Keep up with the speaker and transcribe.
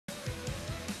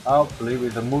Hopefully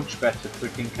with a much better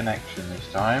freaking connection this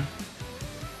time.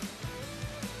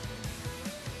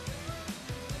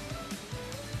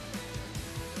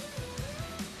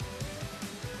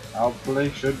 Hopefully,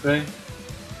 should be.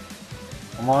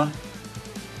 Come on.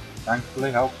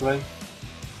 Thankfully, hopefully.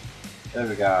 There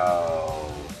we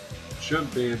go.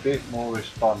 Should be a bit more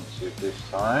responsive this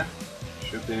time.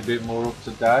 Should be a bit more up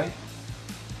to date.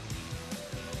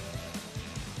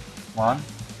 Come on.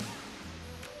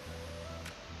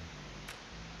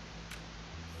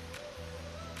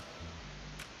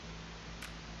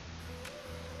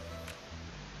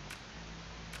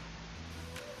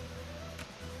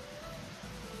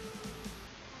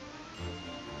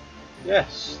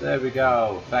 Yes, there we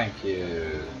go. Thank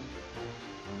you.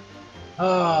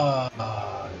 Ah,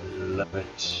 love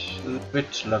it. Love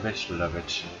it, love it, love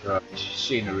it. Right,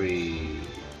 scenery.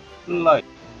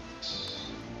 Lights.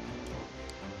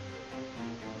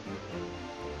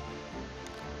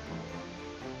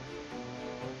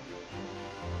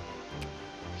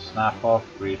 Snap off,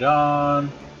 read on.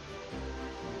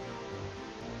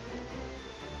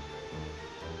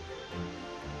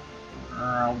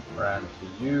 Round to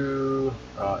you.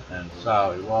 Right then,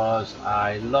 so it was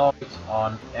a light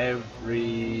on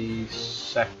every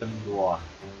second one.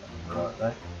 Right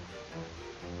there.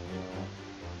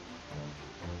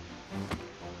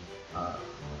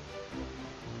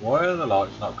 Why are the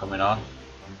lights not coming on?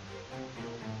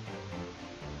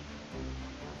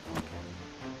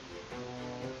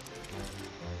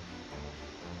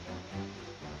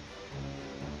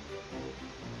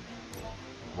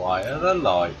 Why are the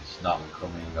lights not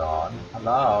coming on?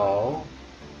 Hello?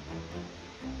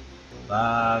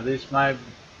 This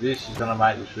is gonna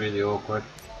make this really awkward.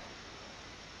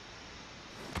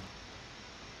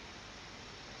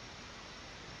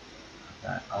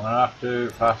 Okay, I'm gonna have to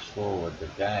fast forward the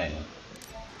game.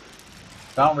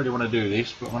 Don't really want to do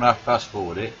this, but I'm gonna have to fast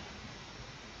forward it.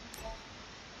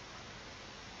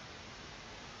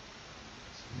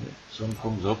 Sun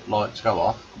comes up, lights go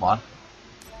off. Come on.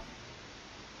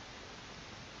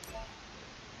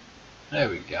 There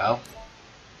we go.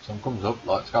 Sun comes up,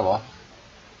 lights go off.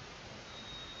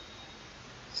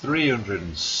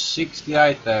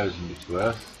 368,000 it's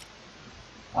worth.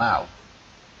 Wow.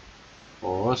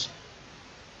 Pause.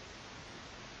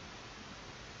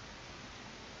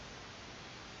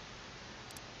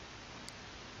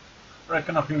 I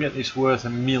reckon I can get this worth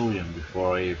 $1 million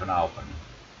before I even open.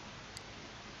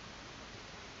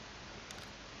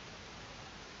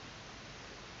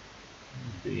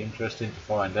 Be interesting to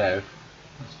find out,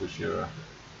 that's for sure.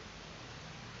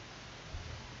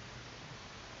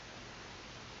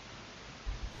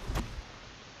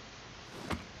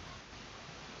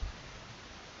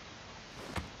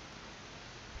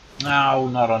 No,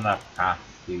 not on that path,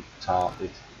 you tarted.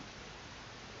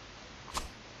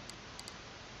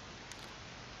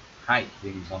 Hate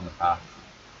things on the path.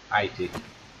 Hate it.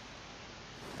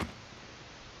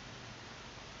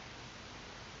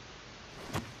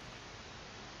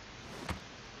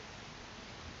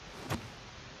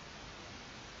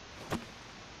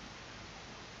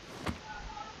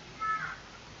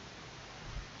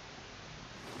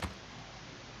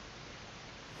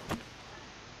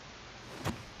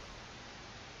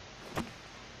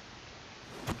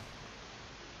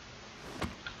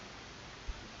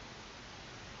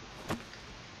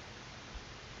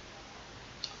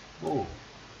 Oh,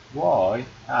 why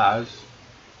has...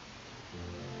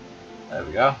 There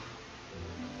we go.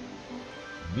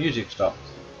 Music stopped.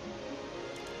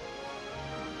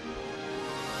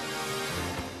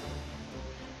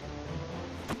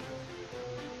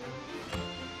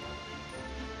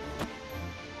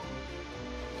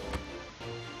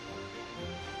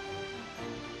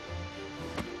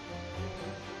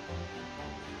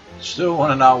 Still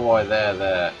want to know why they're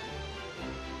there,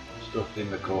 stuck in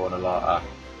the corner like that.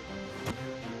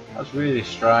 That's really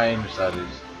strange, that is.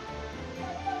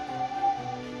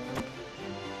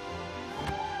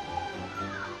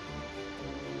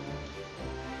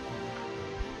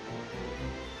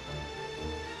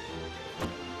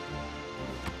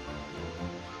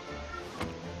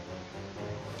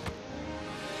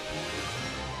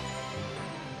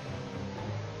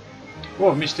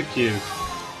 Oh, Mr. Q.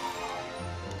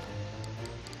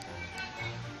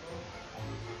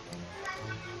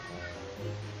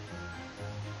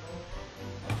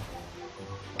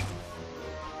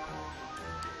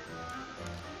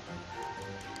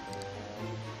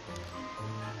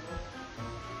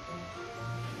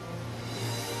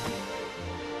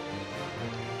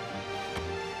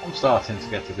 I'm starting to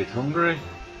get a bit hungry.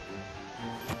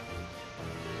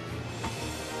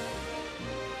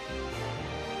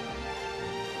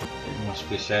 It must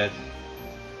be said.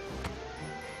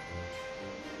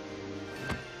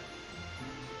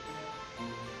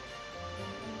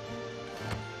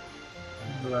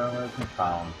 Where's my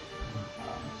phone?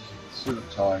 See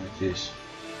what time it is.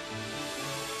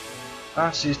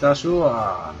 Das ist das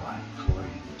Uhr, mein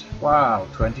Freund. Wow,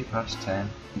 20 past 10.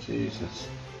 Jesus.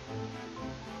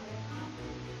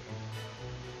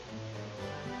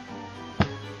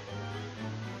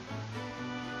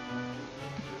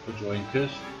 For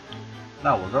drinkers.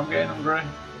 No wonder I'm getting hungry.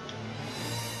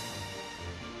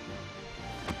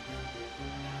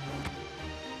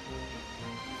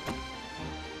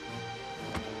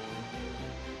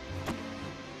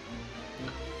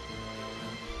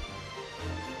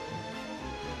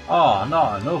 Oh,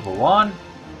 not another one.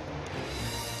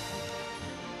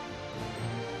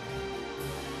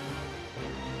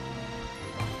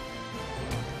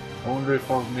 I wonder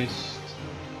if I've missed.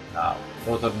 No, I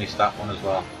thought I'd missed that one as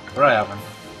well, but I haven't.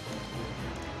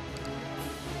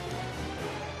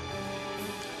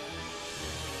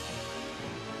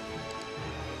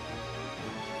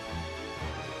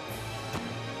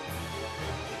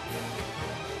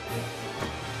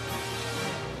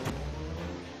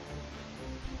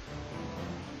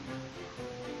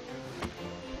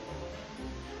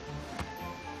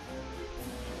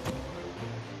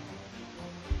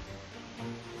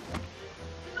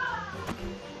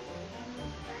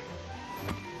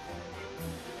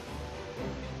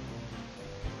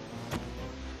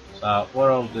 So what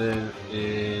I'll do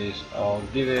is I'll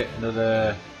give it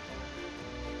another.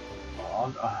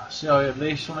 See, I at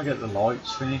least want to get the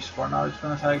lights finished, but I know it's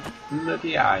going to take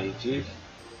bloody ages.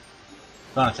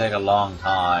 It's going to take a long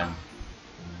time.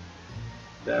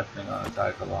 Definitely going to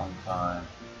take a long time.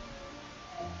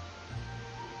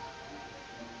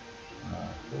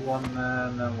 Put one there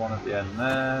and then one at the end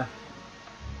there.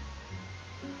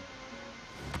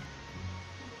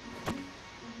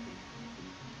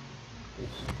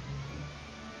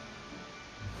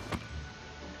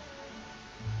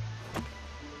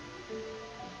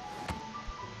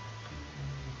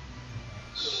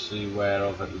 See where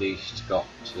I've at least got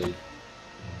to.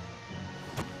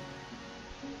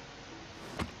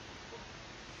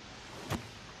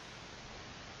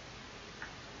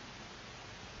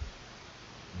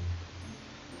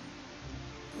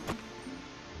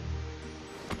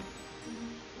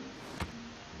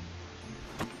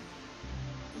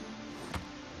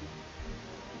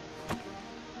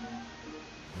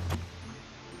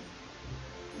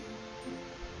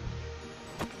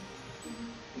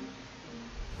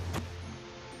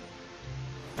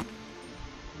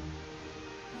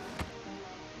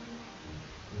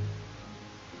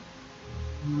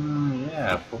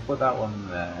 Yeah, we'll put that one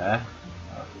there.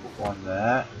 I'll put one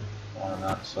there, one on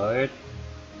that side,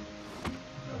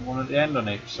 and one at the end on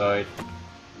each side.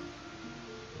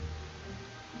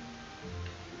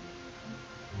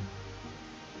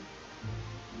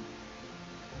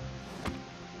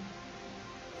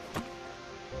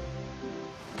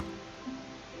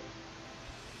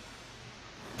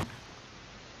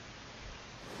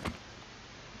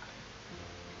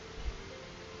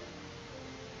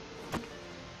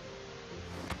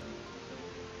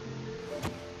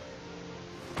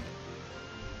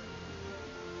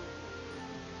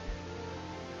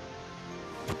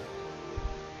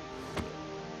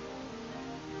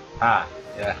 Ah,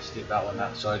 yeah, stick that one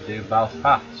that side, do both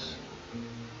paths.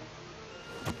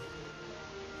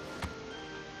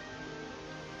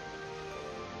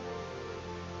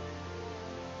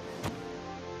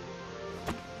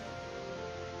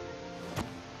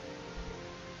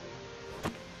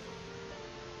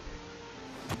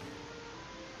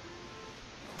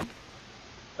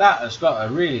 That has got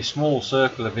a really small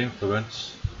circle of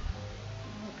influence.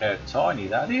 Look how tiny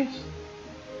that is.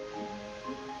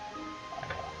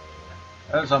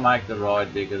 As I make the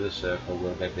ride bigger, the circle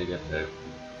will get bigger too.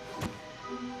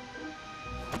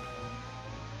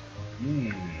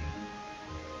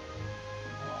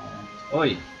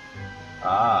 Oi!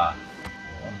 Ah!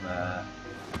 One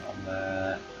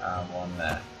there, and one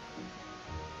there.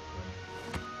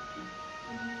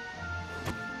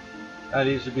 That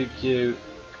is a big queue.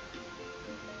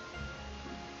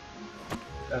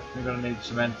 Definitely gonna need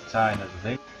some entertainers, I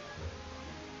think.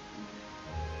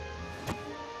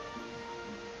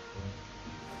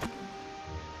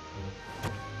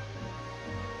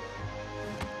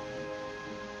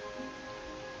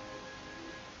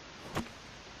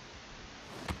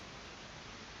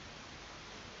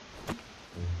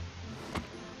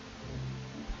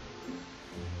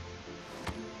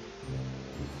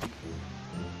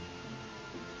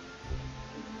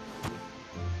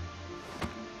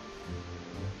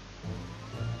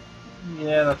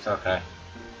 Yeah, that's okay.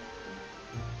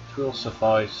 It will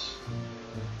suffice.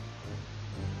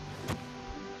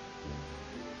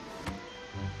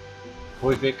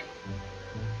 Perfect.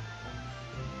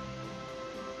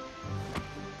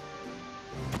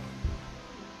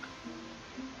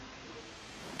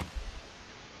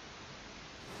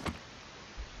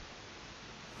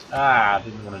 Ah, I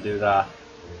didn't want to do that.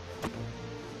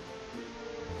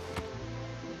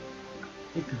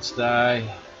 You can stay.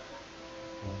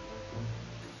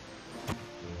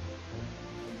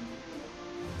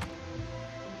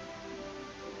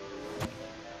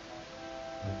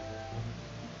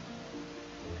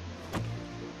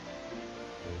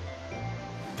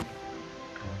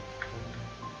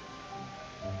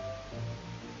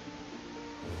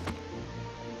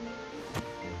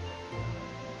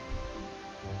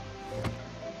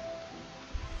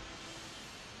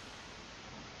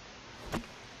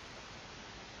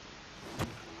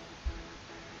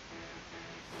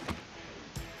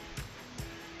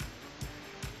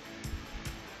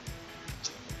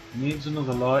 Needs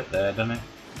another light there, doesn't it?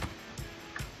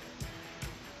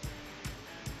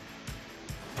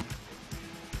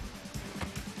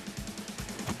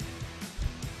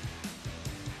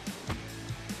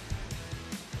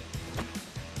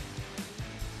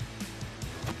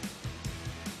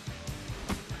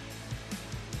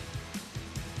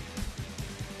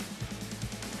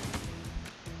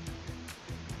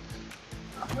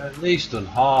 I've at least done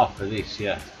half of this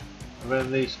yet. I've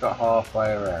at least got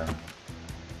halfway around.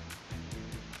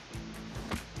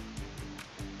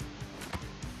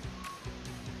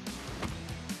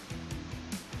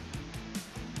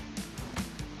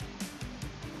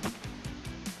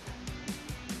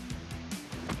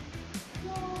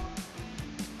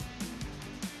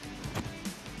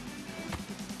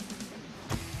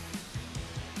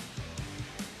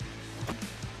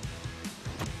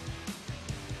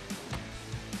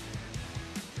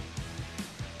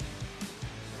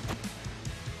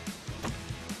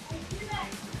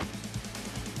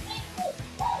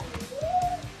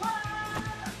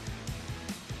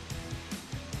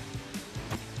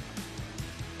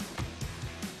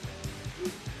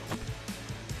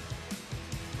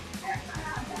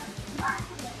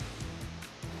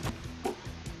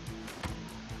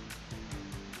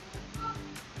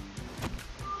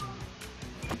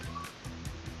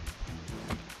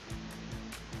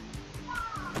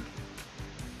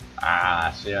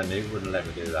 Ah, see, I knew it wouldn't let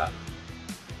me do that.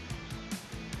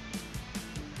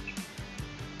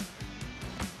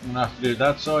 I'm gonna have to do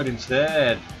that side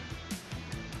instead.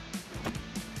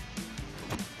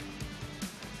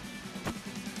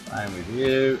 Same with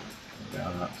you. Go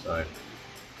on that side.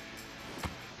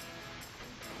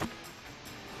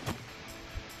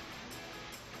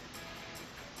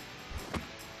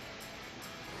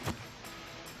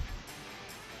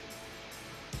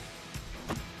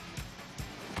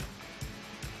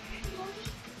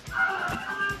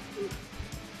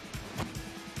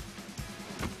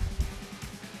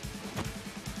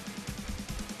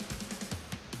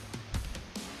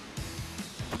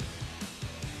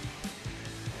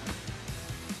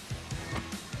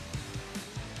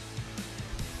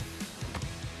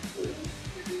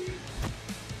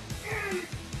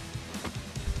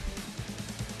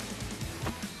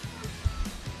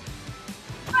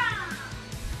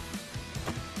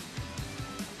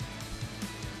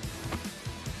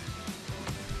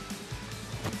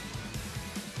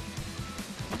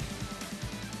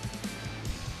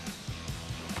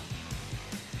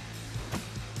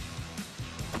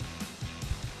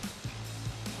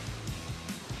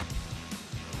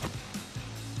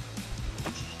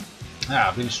 Yeah,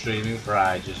 I've been streaming for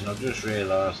ages and I've just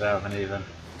realised I haven't even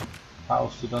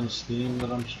posted on Steam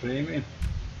that I'm streaming.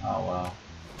 Oh well,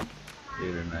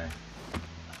 dear me.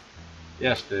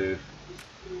 Yes, dude.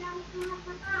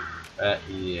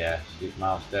 Yes, it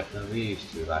most definitely is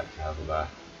too late to have a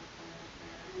bath.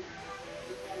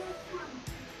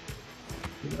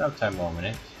 You can have 10 more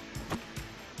minutes.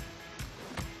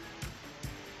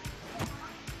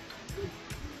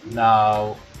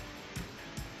 No.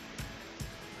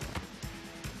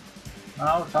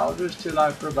 No, I told you it's too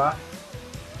late for a bath.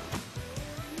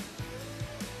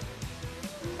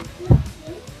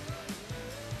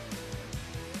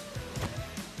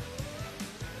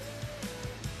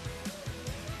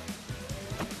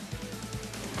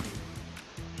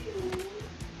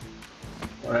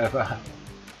 Whatever.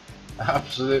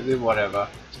 Absolutely whatever.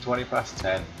 It's 20 past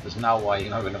 10. There's no way you're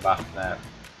not going to bath now.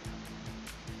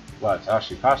 Well, it's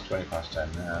actually past 20 past 10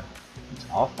 now. It's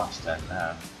half past 10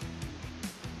 now.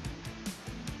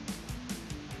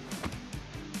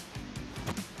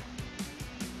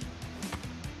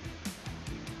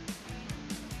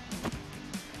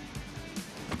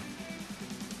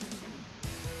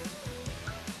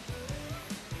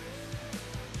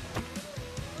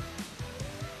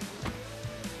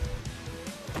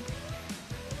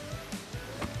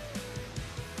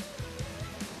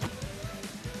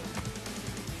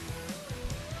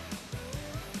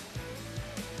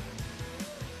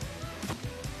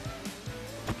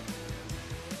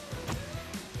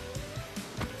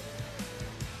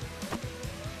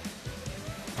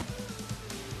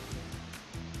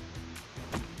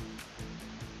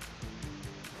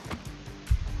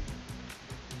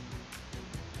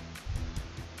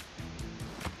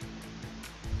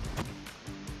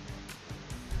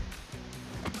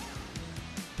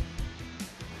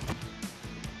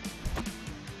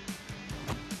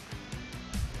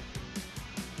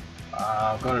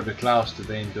 I've got to be close to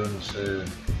being done soon.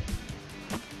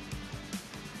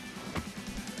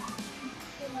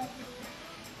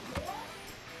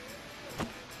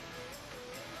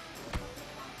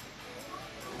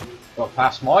 Got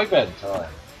past my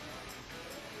bedtime.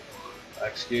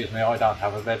 Excuse me, I don't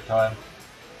have a bedtime.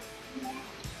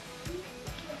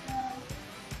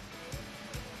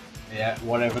 Yeah,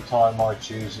 whatever time I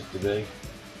choose it to be.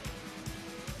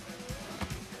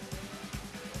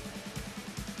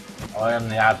 I am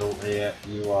the adult here,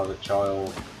 you are the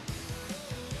child.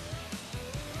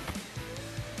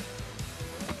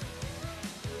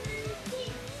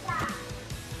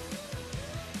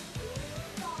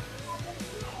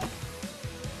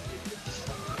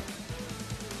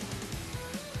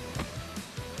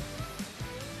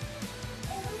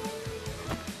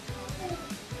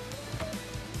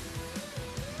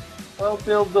 Well,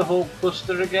 build the Hulk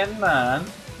Buster again, man.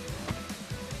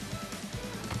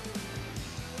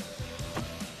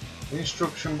 The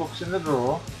instruction book's in the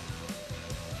drawer.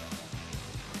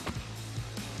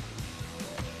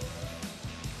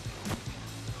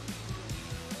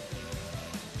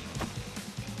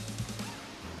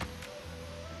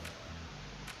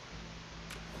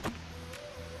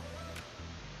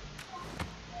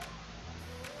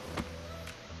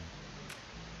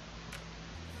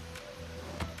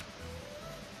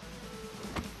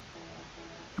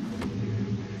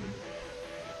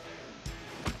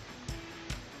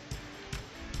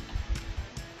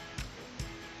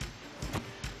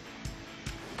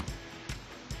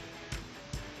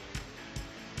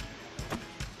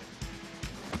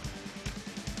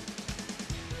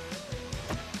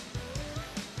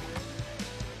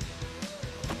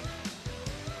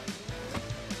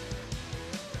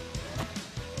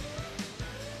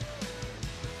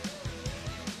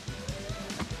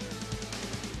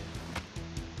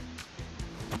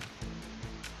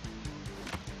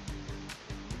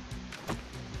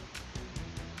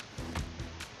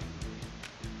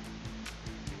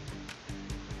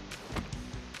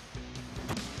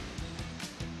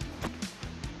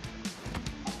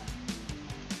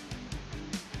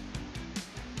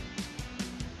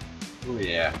 Oh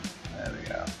yeah, there we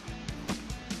go.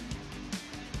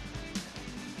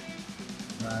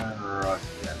 And right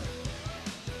again.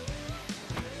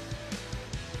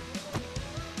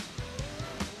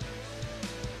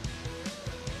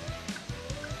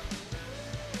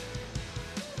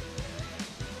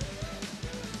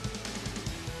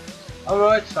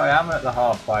 Alright, so I am at the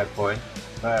halfway point.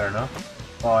 Fair enough.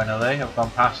 Finally, I've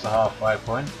gone past the halfway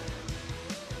point.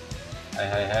 Hey,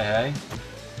 hey, hey, hey.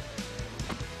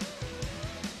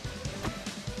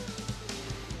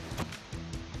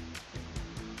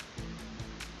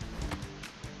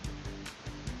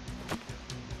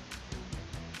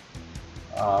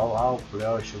 Oh, hopefully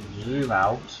I should zoom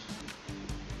out.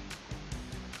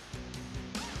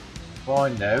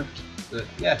 Find out that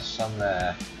yes, I'm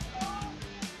there.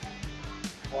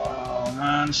 Oh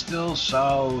man, still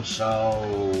so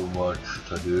much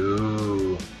to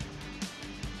do.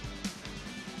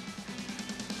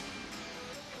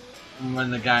 And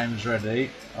when the game's ready,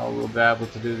 I will be able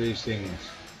to do these things.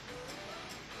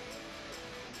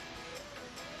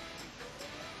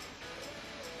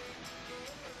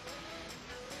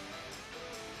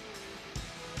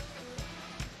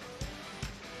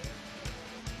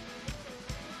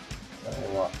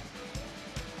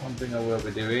 One thing I will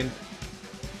be doing,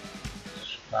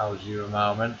 just pause you a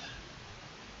moment.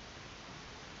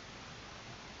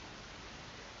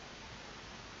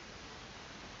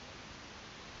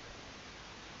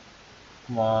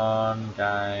 Come on,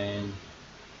 game.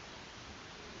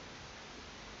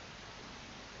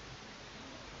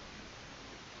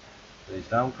 Please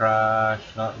don't crash,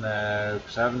 not now,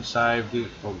 because I haven't saved it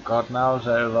for God knows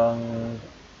how long.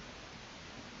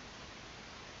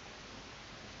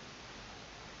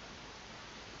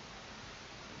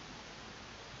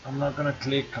 I'm not going to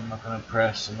click, I'm not going to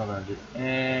press, I'm not going to do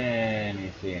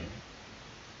anything.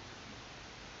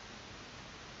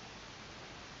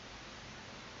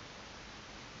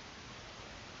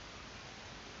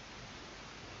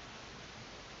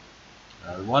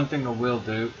 The one thing I will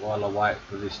do while I wait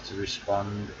for this to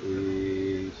respond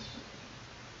is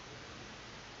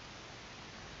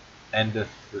end of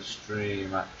the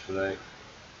stream actually, I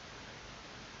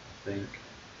think.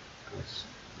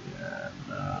 Yeah,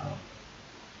 no.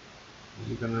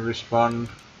 Is it going to respond?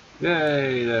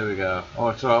 Yay, there we go.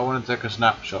 Oh, so I want to take a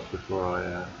snapshot before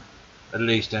I at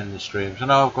least end the stream. So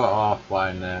now I've got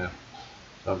halfway now.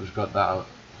 So I've just got that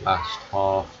last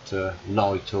half to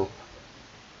light up.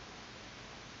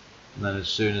 And then as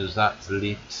soon as that's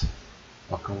lit,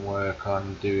 I can work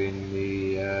on doing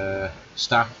the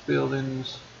staff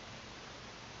buildings.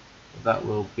 that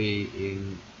will be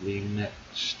in the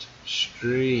next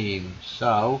stream.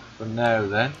 So for now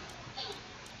then,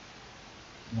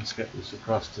 let's get this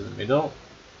across to the middle.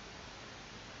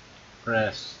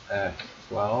 Press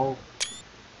F12.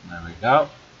 There we go.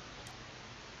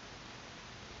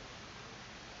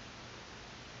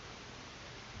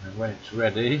 And when it's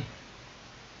ready,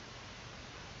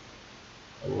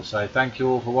 I will say thank you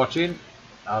all for watching.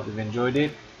 I hope you've enjoyed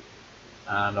it,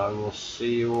 and I will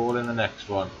see you all in the next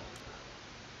one.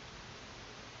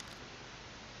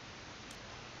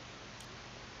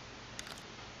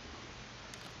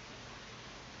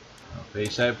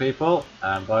 Peace out, people,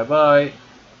 and bye bye.